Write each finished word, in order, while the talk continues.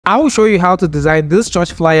I will show you how to design this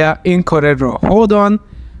church flyer in CorelDraw. Hold on.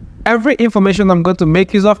 Every information I'm going to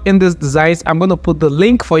make use of in this designs, I'm going to put the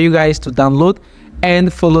link for you guys to download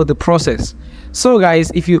and follow the process. So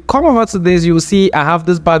guys, if you come over to this, you will see I have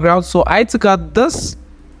this background. So I took out this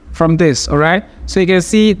from this, all right? So you can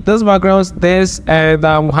see this backgrounds, this, and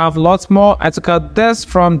we have lots more. I took out this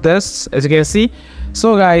from this, as you can see.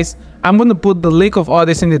 So guys, I'm going to put the link of all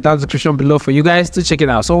this in the down description below for you guys to check it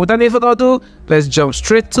out. So without any further ado, let's jump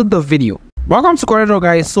straight to the video. Welcome to CorelDraw,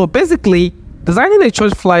 guys. So basically, designing a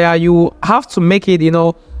church flyer, you have to make it,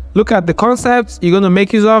 look at the concepts you're going to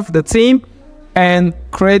make use of, the theme, and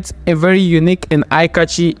create a very unique and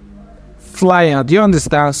eye-catchy flyer. Do you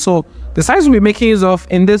understand? So the size we'll be making use of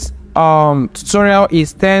in this tutorial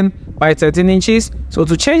is 10 by 13 inches. So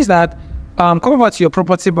to change that, come over to your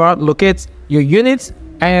property bar, locate your unit,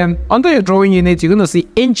 and under your drawing unit, you're going to see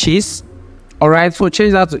inches. All right, so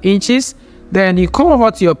change that to inches. Then you come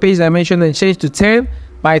over to your page dimension and change to 10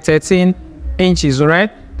 by 13 inches. All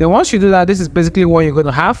right, then once you do that, this is basically what you're going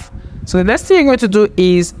to have. So the next thing you're going to do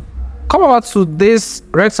is come over to this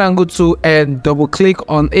rectangle tool and double click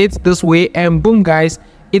on it this way, and boom guys,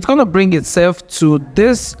 it's going to bring itself to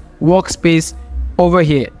this workspace over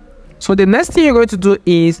here. So the next thing you're going to do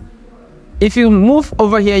is, if you move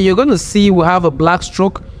over here, you're going to see we have a black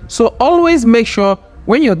stroke. So always make sure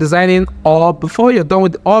when you're designing, or before you're done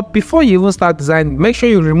with, or before you even start designing, make sure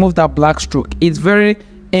you remove that black stroke. It's very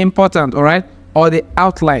important, all right? Or the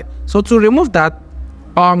outline. So to remove that,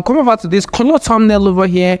 come over to this color thumbnail over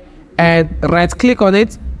here and right click on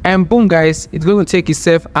it, and boom guys, it's going to take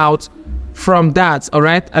itself out from that. All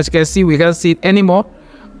right, as you can see, we can't see it anymore.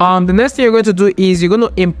 The next thing you're going to do is you're going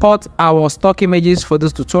to import our stock images for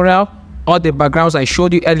this tutorial, or the backgrounds I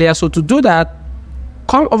showed you earlier. So to do that,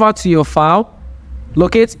 come over to your file,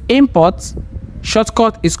 locate import,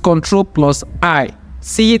 shortcut is Ctrl+I,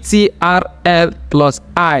 Ctrl+I,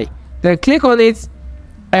 then click on it,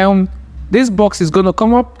 and this box is going to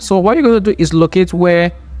come up. So what you're going to do is locate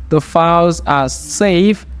where the files are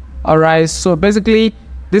saved. All right, so basically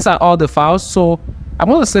these are all the files. So I'm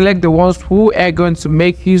going to select the ones who are going to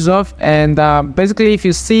make use of, and basically if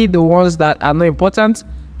you see the ones that are not important,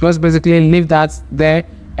 just basically leave that there,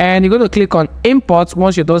 and you're going to click on import.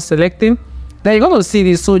 Once you're done selecting, then you're going to see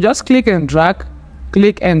this. So just click and drag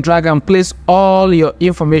and place all your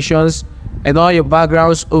informations and all your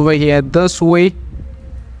backgrounds over here this way.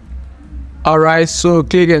 All right, so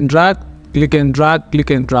click and drag.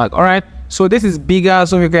 All right, so this is bigger,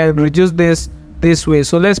 so we can reduce this way.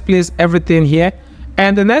 So let's place everything here,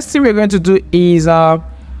 and the next thing we're going to do is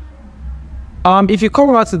if you come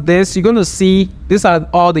over to this, you're going to see these are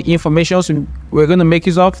all the information we're going to make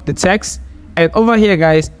use of, the text, and over here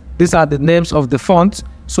guys, these are the names of the fonts.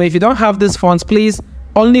 So if you don't have this fonts, please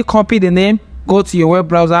only copy the name, go to your web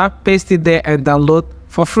browser, paste it there, and download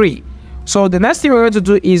for free. So the next thing we're going to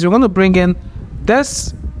do is we're going to bring in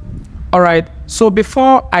this. All right, so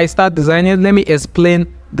before I start designing, let me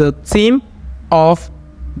explain the theme of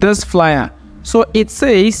this flyer. So it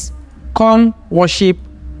says, come worship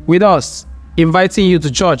with us, inviting you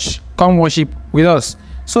to church, come worship with us.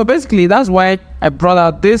 So basically that's why I brought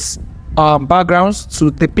out this backgrounds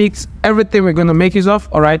to depict everything we're going to make use of.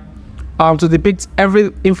 All right, to depict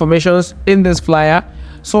every information in this flyer.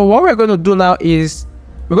 So what we're going to do now is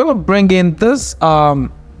we're going to bring in this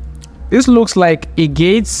this looks like a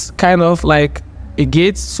gate, kind of like a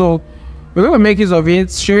gate. So we're going to make use of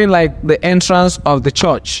it, showing like the entrance of the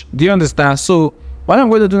church. Do you understand? So what I'm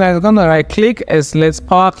going to do now is I'm going to right click and select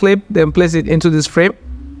power clip, then place it into this frame.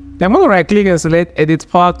 Then I'm going to right click and select edit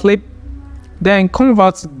power clip, then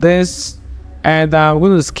convert this, and I'm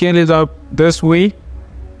going to scale it up this way.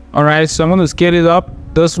 All right, so I'm going to scale it up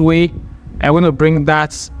this way, and I'm going to bring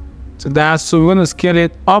that to that. So we're going to scale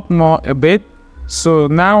it up more a bit. So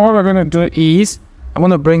now what we're going to do is I'm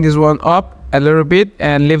going to bring this one up a little bit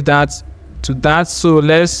and leave that to that. So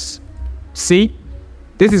let's see.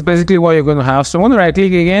 This is basically what you're going to have. So I'm going to right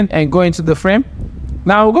click again and go into the frame.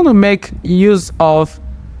 Now we're going to make use of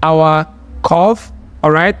our curve,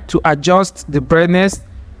 all right, to adjust the brightness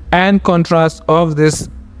and contrast of this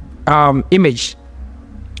image.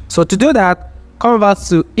 So to do that, come over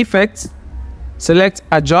to effects, select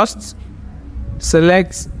adjust,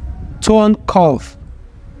 select tone curve,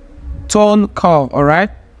 all right.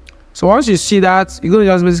 So once you see that, you're going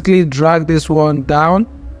to just basically drag this one down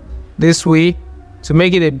this way to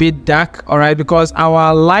make it a bit dark, all right, because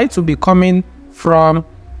our light will be coming from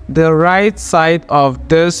the right side of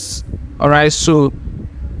this. All right, so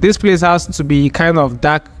this place has to be kind of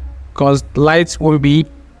dark because light will be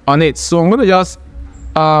on it. So I'm going to just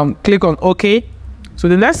click on OK. So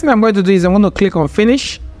the next thing I'm going to do is I'm going to click on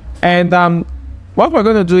finish. And what we're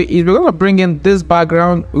going to do is we're going to bring in this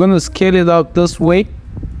background. We're going to scale it up this way,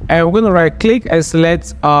 and we're going to right click and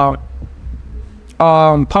select power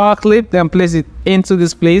clip, then place it into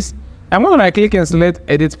this place. I'm going to right click and select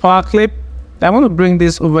edit power clip. Then I'm going to bring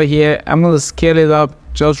this over here. I'm going to scale it up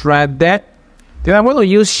just right there. Then I'm going to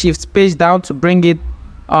use shift page down to bring it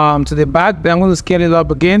to the back. Then I'm going to scale it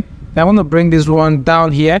up again. Then I'm going to bring this one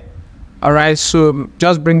down here. All right, so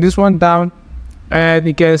just bring this one down, and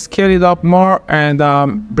you can scale it up more and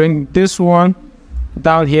bring this one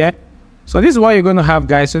down here. So this is what you're going to have,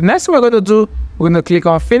 guys. So next thing we're going to do, we're going to click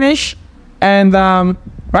on finish, and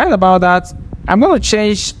right about that, I'm going to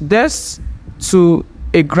change this to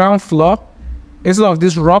a ground floor instead of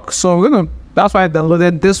this rock. So we're going to, that's why I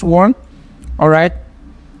downloaded this one. All right,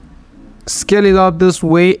 scale it up this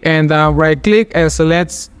way, and right click and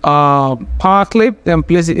select power clip, then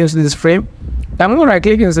place it into this frame. Then I'm going to right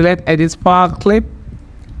click and select edit power clip.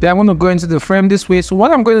 Then I'm going to go into the frame this way. So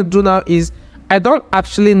what I'm going to do now is I don't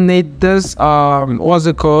actually need this what's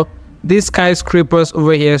it called, these skyscrapers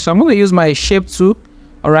over here. So I'm going to use my shape tool.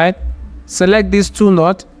 All right, select these two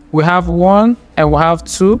nodes. We have 1 and we have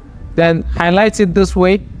 2. Then highlight it this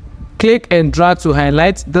way, click and drag to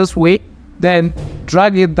highlight this way, then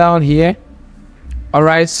drag it down here. All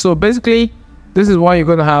right, so basically this is what you're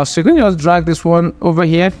going to have. So you're going to just drag this one over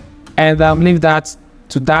here and leave that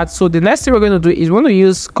to that. So the next thing we're going to do is we're going to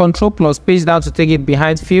use Control plus page down to take it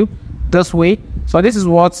behind fill this way. So this is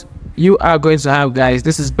what you are going to have, guys.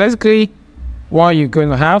 This is basically what you're going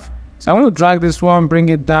to have. So I'm going to drag this one, bring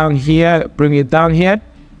it down here, bring it down here.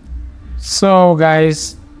 So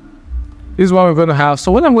guys, this is what we're going to have.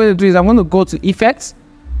 So what I'm going to do is I'm going to go to effects,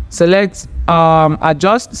 select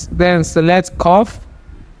adjust, then select curve.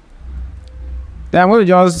 Then I'm going to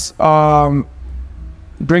just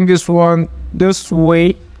bring this one this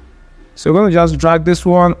way. So we're going to just drag this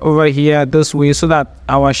one over here this way so that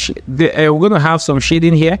our we're going to have some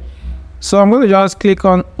shading here. So I'm going to just click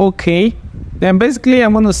on OK. Then basically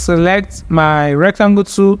I'm going to select my rectangle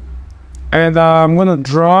tool, and I'm going to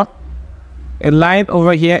draw a line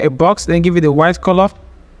over here, a box, then give it a white color.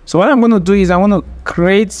 So what I'm going to do is I'm going to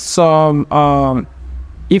create some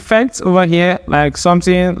effects over here, like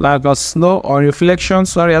something like a snow or reflection.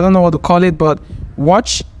 Sorry, I don't know what to call it, but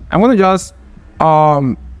watch. I'm going to just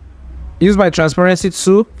use my transparency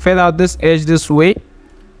tool, fade out this edge this way.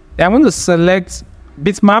 Then I'm going to select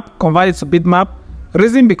bitmap, convert it to bitmap.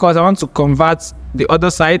 Reason because I want to convert the other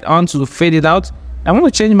side, I want to fade it out. I'm going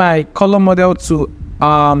to change my color model to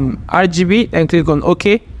RGB and click on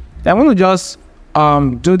OK. Then I'm going to just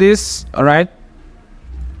do this. All right,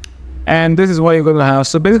 and this is what you're going to have.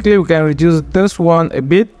 So basically we can reduce this one a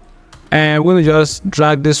bit, and we're going to just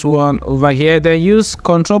drag this one over here, then use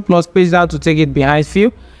Control plus page down to take it behind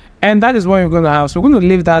fill, and that is what you're going to have. So we're going to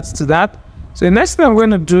leave that to that. So the next thing I'm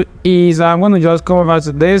going to do is I'm going to just come over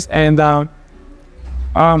to this, and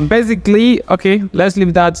basically, okay, let's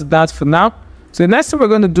leave that to that for now. So the next thing we're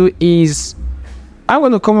going to do is I'm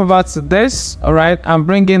going to come over to this. All right, I'm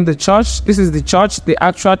bringing the church. This is the church, the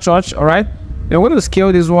actual church. All right, then we're going to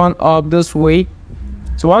scale this one up this way.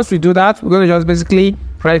 So once we do that, we're going to just basically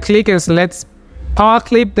right click and select power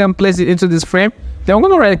clip, then place it into this frame. Then we're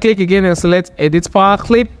going to right click again and select edit power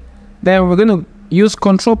clip. Then we're going to use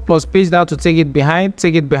Control plus page down to take it behind,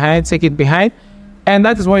 take it behind, take it behind, and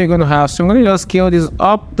that is what you're going to have. So I'm going to just scale this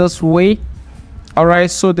up this way. All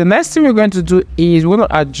right, so the next thing we're going to do is we're going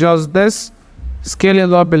to adjust this, scale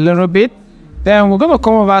it up a little bit. Then we're going to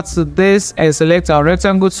come over to this and select our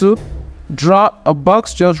rectangle tool, draw a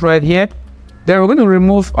box just right here. Then we're going to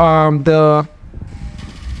remove the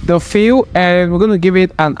fill, and we're going to give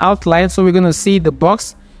it an outline so we're going to see the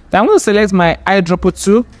box. Then I'm going to select my eyedropper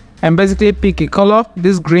tool and basically pick a color,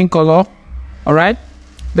 this green color. All right,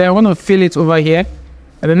 then I'm going to fill it over here,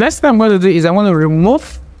 and the next thing I'm going to do is I'm going to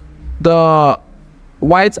remove the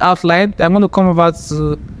white outline. Then I'm going to come over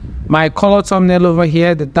to my color thumbnail over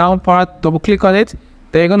here, the down part, double click on it.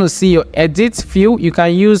 Then you're going to see your edit fill. You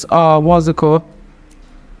can use what's it called,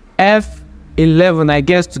 F11 I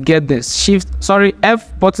guess to get this,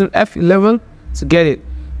 F button F11 to get it.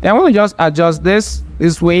 Then I'm going to just adjust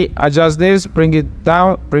this way, adjust this, bring it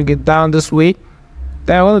down this way.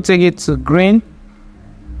 Then I'm going to take it to green.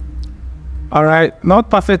 All right, not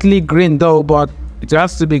perfectly green though, but it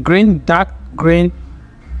has to be green, dark green.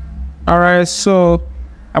 All right, so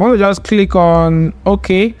I'm going to just click on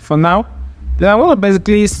OK for now. Then I'm going to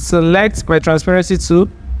basically select my transparency tool,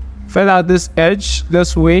 fade out this edge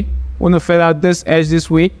this way. I'm going to fade out this edge this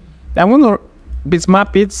way. Then I'm going to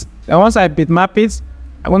bitmap it. And once I bitmap it,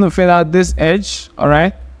 I'm going to fade out this edge. All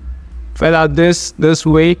right, fade out this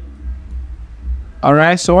way. All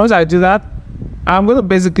right, so once I do that, I'm going to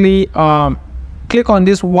basically click on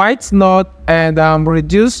this white knot and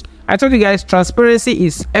reduce. I told you guys transparency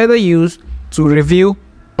is either used to reveal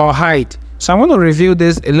or hide. So I'm going to reveal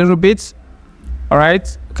this a little bit. All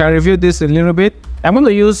right, can reveal this a little bit. I'm going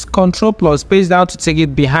to use Control plus Space down to take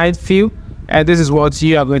it behind fill, and this is what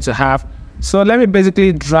you are going to have. So let me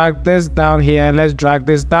basically drag this down here. Let's drag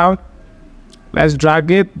this down. Let's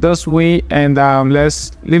drag it this way, and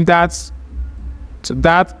let's leave that to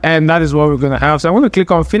that, and that is what we're going to have. So I'm going to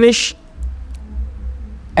click on finish,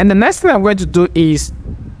 and the next thing I'm going to do is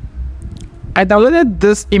I downloaded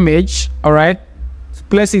this image. All right,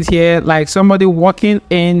 place it here like somebody walking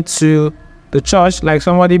into the church, like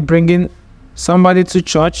somebody bringing somebody to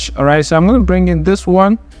church. All right, so I'm going to bring in this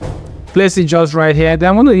one, place it just right here. Then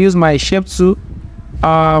I'm going to use my shape to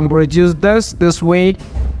reduce this way,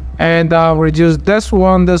 and reduce this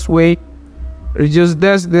one this way, reduce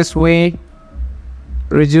this way,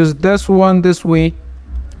 reduce this one this way.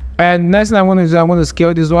 And next thing I'm going to do, I'm going to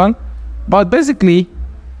scale this one. But basically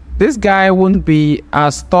this guy won't be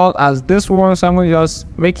as tall as this one, so I'm going to just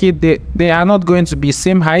make it, they are not going to be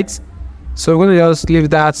same height, so we're going to just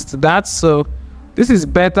leave that to that. So this is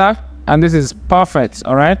better and this is perfect.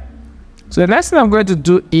 All right, so the next thing I'm going to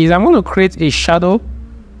do is I'm going to create a shadow.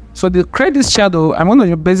 So to create this shadow, I'm going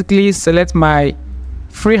to basically select my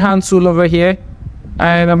freehand tool over here,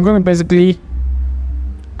 and I'm going to basically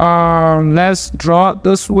let's draw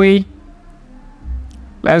this way,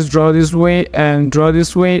 let's draw this way, and draw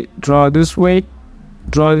this way, draw this way,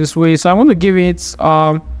 draw this way. So I'm going to give it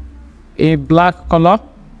a black color.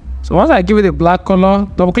 So once I give it a black color,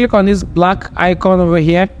 double click on this black icon over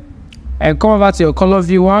here and come over to your color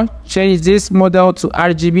viewer, change this model to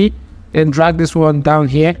RGB, then drag this one down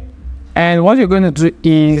here. And what you're going to do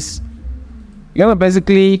is you're going to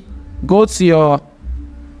basically go to your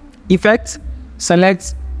effect,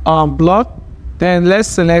 select blur, then let's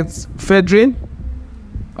select feathering.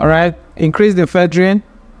 All right, increase the feathering,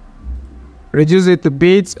 reduce it a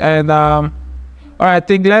bit, and all right, I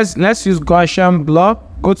think let's use Gaussian blur.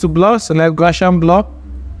 Go to blur, select Gaussian blur.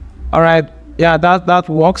 All right, yeah, that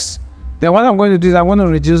works. Then what I'm going to do is I'm going to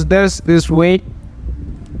reduce this way.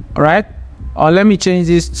 All right, or let me change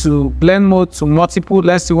this to blend mode to multiple.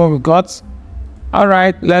 Let's see what we got. All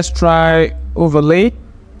right, let's try overlay.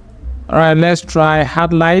 All right, let's try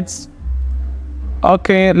highlights.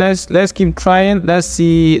 Okay, let's keep trying. Let's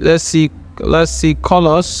see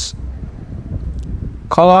colors.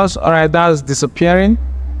 All right, that's disappearing.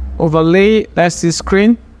 Overlay, let's see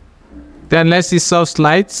screen. Then let's see soft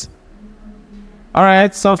lights. All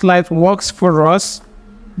right, soft light works for us.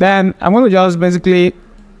 Then I'm going to just basically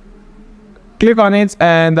click on it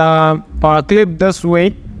and power clip this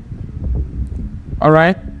way. All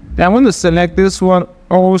right, then I'm going to select this one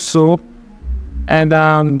also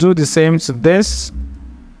and do the same to this.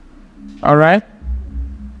 All right,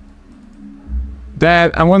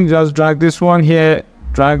 then I'm going to just drag this one here,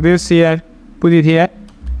 drag this here, put it here,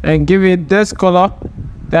 and give it this color.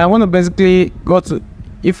 Then I'm going to basically go to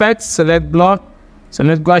effects, select blur,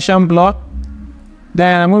 select Gaussian blur.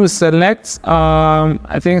 Then I'm going to select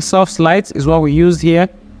I think soft light is what we used here.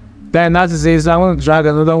 Then that is it. So I'm going to drag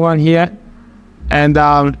another one here and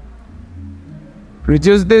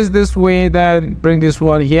reduce this way, then bring this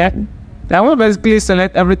one here. Then I'm going to basically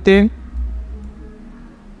select everything.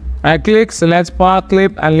 I click, select power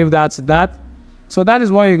clip, and leave that to that. So that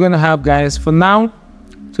is what you're going to have, guys, for now.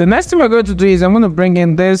 So the next thing we're going to do is I'm going to bring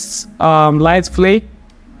in this light flare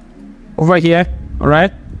over here. All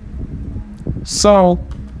right, so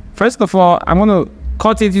first of all, I'm going to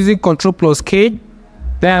cut it using Control plus K.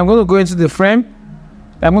 Then I'm going to go into the frame.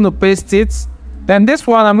 Then I'm going to paste it. Then this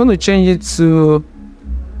one I'm going to change it to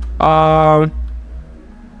I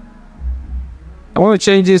want to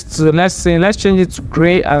change this to, let's change it to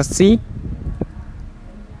gray and see.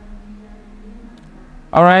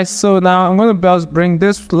 All right, so now I'm going to just bring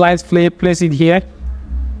this light flare, place it here.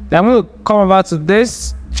 Then I'm going to come over to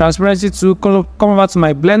this transparency to come over to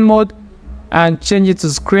my blend mode and change it to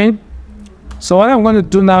screen. So what I'm going to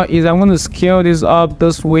do now is I'm going to scale this up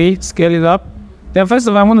this way, scale it up. Then first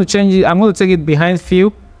of all, I'm going to change it, I'm going to take it behind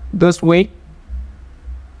fill this way.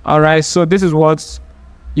 All right, so this is what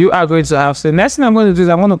you are going to have. So the next thing I'm going to do is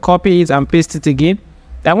I'm going to copy it and paste it again.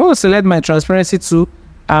 Then I'm going to select my transparency tool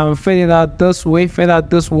and fade it out this way, fade out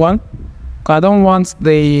this one, because I don't want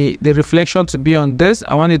the reflection to be on this.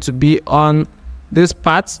 I want it to be on this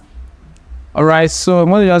part. All right, so I'm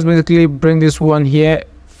going to just basically bring this one here,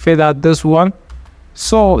 fade out this one.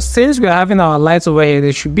 So since we're having our lights over here,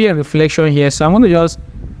 there should be a reflection here. So I'm going to just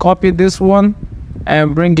copy this one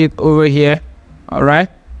and bring it over here. All right,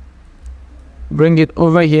 bring it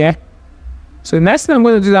over here. So the next thing I'm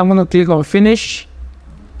going to do is I'm going to click on finish,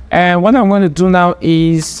 and what I'm going to do now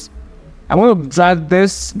is I'm going to drag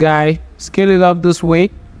this guy, scale it up this way.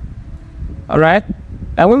 All right,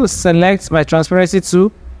 I'm going to select my transparency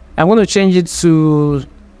tool. I'm going to change it to,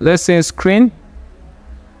 let's say, screen,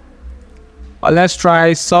 or let's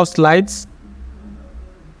try soft lights.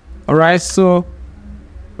 All right, so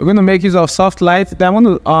we're going to make use of soft light. Then I'm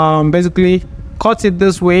going to basically cut it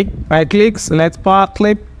this way. Right click, select power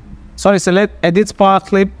clip. Sorry, select edit power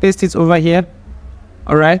clip, paste it over here.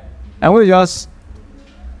 All right, I'm going to just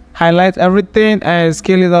highlight everything and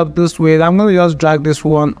scale it up this way. I'm going to just drag this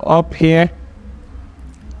one up here.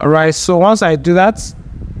 All right, so once I do that,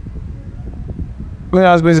 I'm going to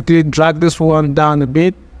just basically drag this one down a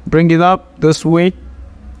bit, bring it up this way,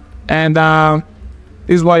 and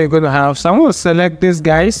this is what you're going to have. So I'm going to select these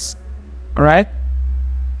guys. All right,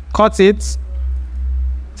 cut it,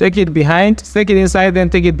 take it behind, take it inside, then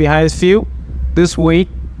take it behind fill this way.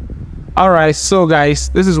 All right, so guys,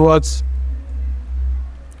 this is what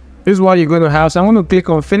you're going to have. So I'm going to click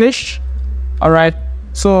on finish. All right,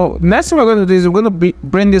 so next thing we're going to do is we're going to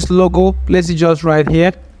bring this logo, place it just right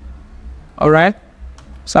here. All right,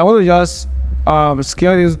 so I'm going to just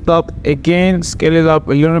scale this up again, scale it up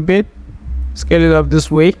a little bit, scale it up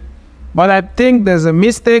this way. But I think there's a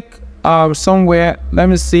mistake somewhere. Let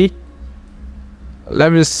me see,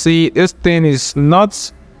 this thing is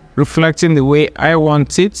not reflecting the way I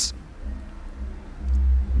want it.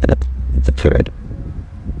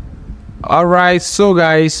 All right, so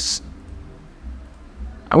guys,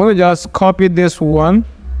 I'm going to just copy this one.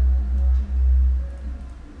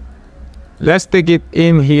 Let's take it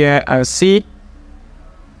in here and see.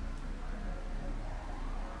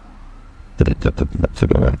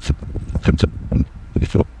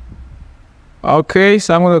 Okay,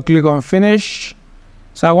 so I'm going to click on finish.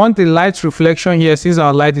 So I want the light reflection here, since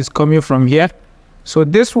our light is coming from here. So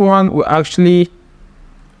this one will actually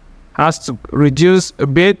has to reduce a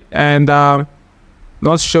bit and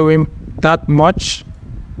not showing that much.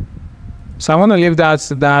 So I'm going to leave that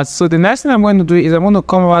to that. So the next thing I'm going to do is I'm going to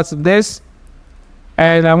come over to this,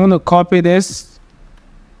 and I'm going to copy this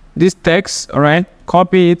text. All right,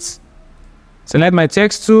 copy it, select my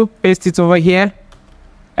text tool, paste it over here,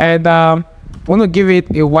 and I'm going to give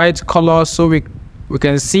it a white color so we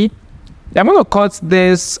can see. I'm going to cut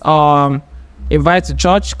this invite to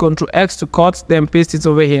church, Ctrl X to cut, then paste it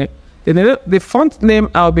over here. Then the font name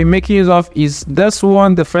I'll be making use of is this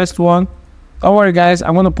one, the first one. Don't worry guys,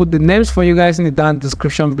 I'm going to put the names for you guys in the down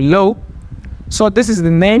description below. So this is the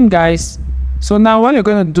name, guys. So now what you're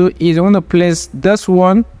going to do is you're going to place this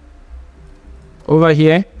one over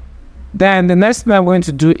here. Then the next thing I'm going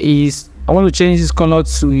to do is I want to change this color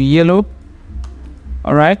to yellow.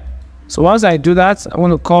 All right, so once I do that, I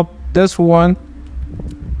want to copy this one,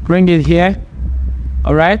 bring it here.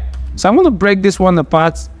 All right, so I'm going to break this one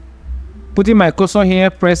apart, putting my cursor here,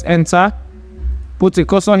 press enter, put the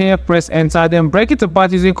cursor here, press enter, then break it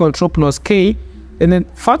apart using Ctrl+K. And then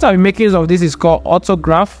font I'll be making use of this is called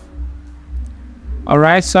Autograf. All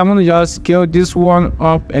right, so I'm going to just scale this one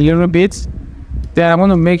up a little bit. Then I'm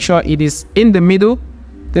going to make sure it is in the middle.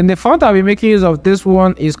 Then the font I'll be making use of this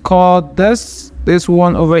one is called this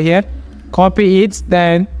one over here. Copy it,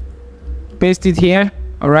 then paste it here.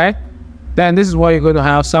 All right, then this is what you're going to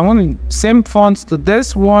have. So I'm going to same font to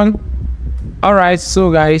this one. All right,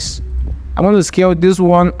 so guys, I'm going to scale this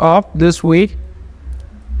one up this way.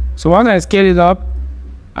 So once I scale it up,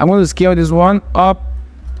 I'm going to scale this one up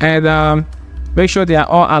and make sure they are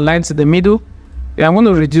all aligned to the middle. Then I'm going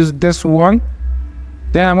to reduce this one.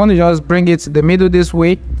 Then I'm going to just bring it to the middle this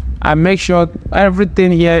way and make sure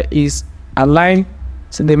everything here is aligned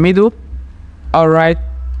to the middle. All right,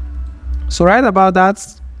 so right about that,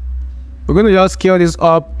 we're going to just scale this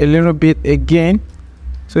up a little bit again.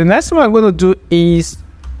 So the next thing I'm going to do is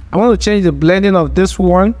I want to change the blending of this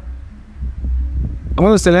one. I'm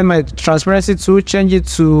going to select my transparency tool, change it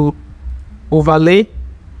to overlay.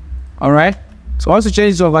 All right, so once you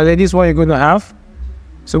change it to overlay, this is what you're going to have.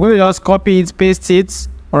 So we're going to just copy it, paste it.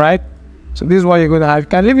 All right, so this is what you're going to have. You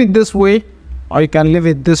can leave it this way or you can leave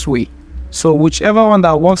it this way. So whichever one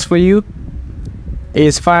that works for you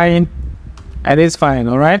is fine, and it's fine.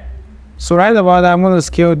 All right, so right about that, I'm going to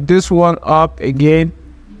scale this one up again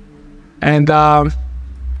and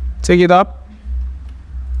take it up.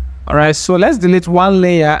 All right, so let's delete one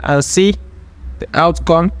layer and see the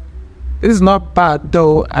outcome. This is not bad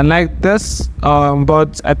though, I like this,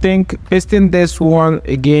 but I think pasting this one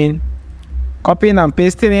again, copying and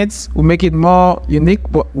pasting it will make it more unique,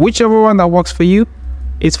 but whichever one that works for you,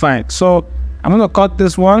 it's fine. So I'm going to cut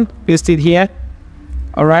this one, paste it here.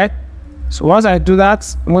 All right, So once I do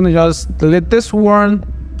that, I'm going to just delete this one,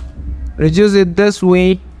 reduce it this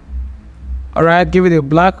way. All right, give it a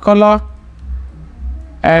black color.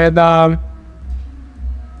 And the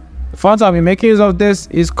font I'll be making use of this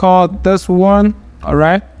is called this one. All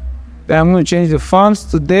right, then I'm going to change the fonts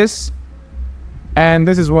to this, and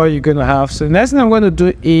this is what you're going to have. So the next thing I'm going to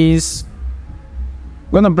do is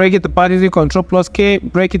I'm going to break it apart using Ctrl+K,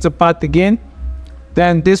 break it apart again.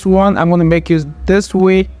 Then this one I'm going to make use this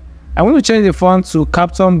way. I'm going to change the font to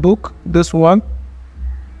Campton Book, this one,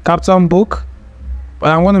 Campton Book,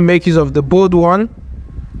 but I'm going to make use of the bold one.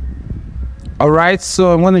 Alright,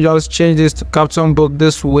 so I'm going to just change this to Campton Book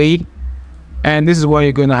this way, and this is what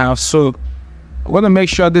you're going to have. So I'm going to make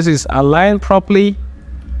sure this is aligned properly,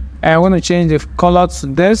 and I'm going to change the color to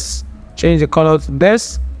this, change the color to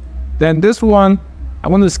this. Then this one,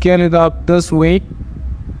 I'm going to scale it up this way.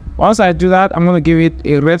 Once I do that, I'm going to give it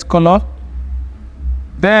a red color.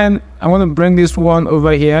 Then I'm going to bring this one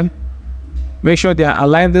over here, make sure they are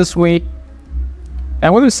aligned this way.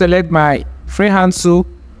 I'm going to select my freehand tool,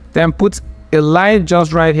 then put a line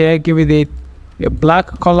just right here, give it a black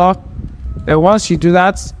color. Then once you do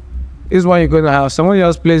that, this is what you're going to have. So I'm going to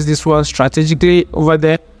just place this one strategically over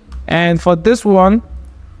there. And for this one,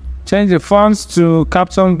 change the fonts to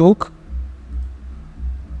Campton Book.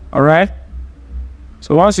 All right,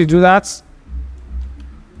 so once you do that,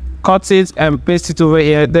 cut it and paste it over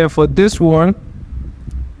here. Then for this one,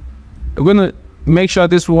 we're going to make sure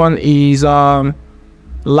this one is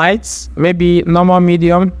light, maybe normal,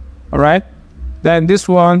 medium. All right, then this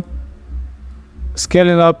one, scale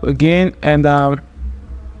it up again and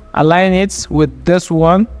align it with this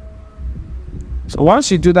one. So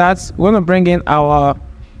once you do that, we're going to bring in our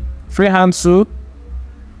freehand tool,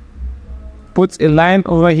 put a line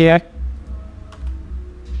over here,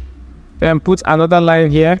 then put another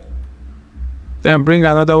line here, then bring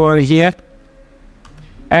another one here,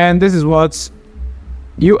 and this is what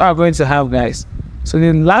you are going to have, guys. So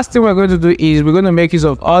the last thing we're going to do is we're going to make use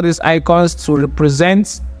of all these icons to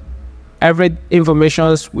represent every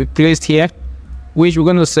information we placed here, which we're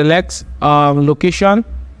going to select location,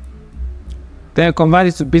 then convert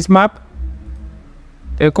it to bitmap,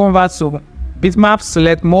 then convert to bitmap,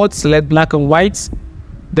 select mode, select black and white,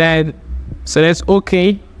 then select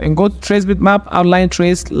OK, and go to trace bitmap, outline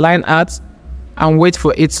trace, line art, and wait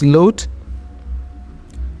for it to load.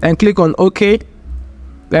 Then click on OK.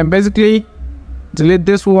 Then basically delete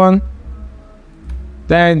this one,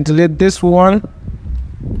 then delete this one,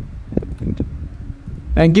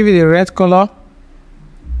 and give it a red color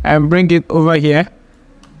and bring it over here.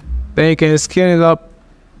 Then you can scale it up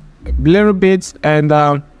a little bit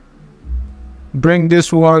and bring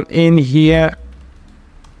this one in here.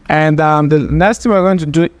 And the next thing we're going to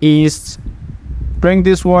do is bring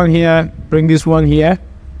this one here, bring this one here.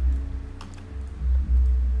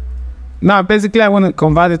 Now basically I want to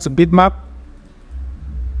convert it to bitmap.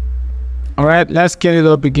 All right, let's scale it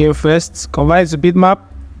up again first. Convert it to bitmap.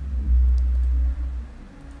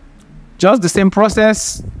 Just the same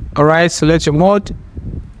process. All right, select your mode,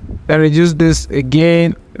 then reduce this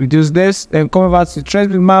again, reduce this, then convert to trace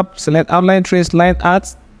bitmap, select outline trace, line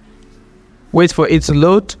art, wait for it to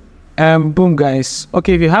load, and boom, guys.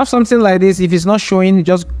 Okay, if you have something like this, if it's not showing,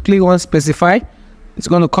 just click on specify, it's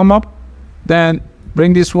going to come up. Then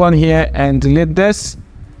bring this one here and delete this,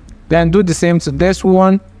 then do the same to this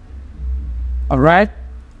one. All right,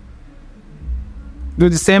 do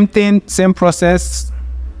the same thing, same process.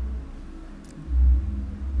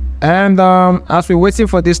 And as we're waiting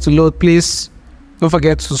for this to load, please don't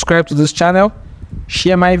forget to subscribe to this channel,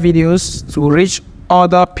 share my videos to reach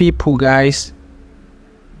other people, guys.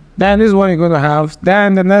 Then this is what you're going to have.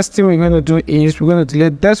 Then the next thing we're going to do is we're going to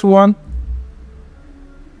delete this one.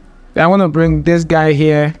 Then I want to bring this guy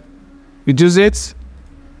here, reduce it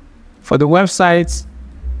for the website,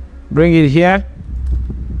 bring it here.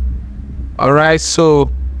 All right,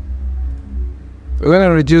 so we're going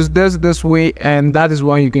to reduce this way, and that is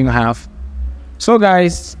what you're going to have. So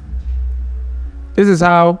guys, this is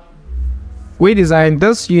how we designed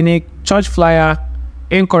this unique church flyer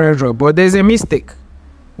in CorelDraw. But there's a mistake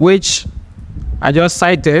which I just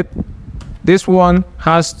cited. This one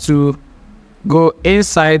has to go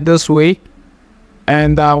inside this way,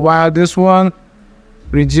 and while this one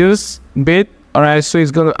reduce bit. All right, so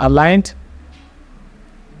it's going to align.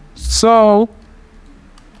 So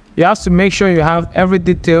you have to make sure you have every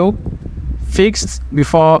detail fixed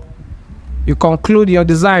before you conclude your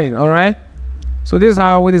design. All right, so this is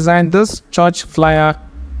how we designed this church flyer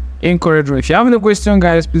in CorelDraw. If you have any question,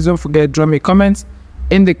 guys, please don't forget to drop me a comment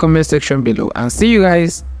in the comment section below, and see you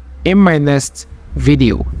guys in my next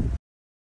video.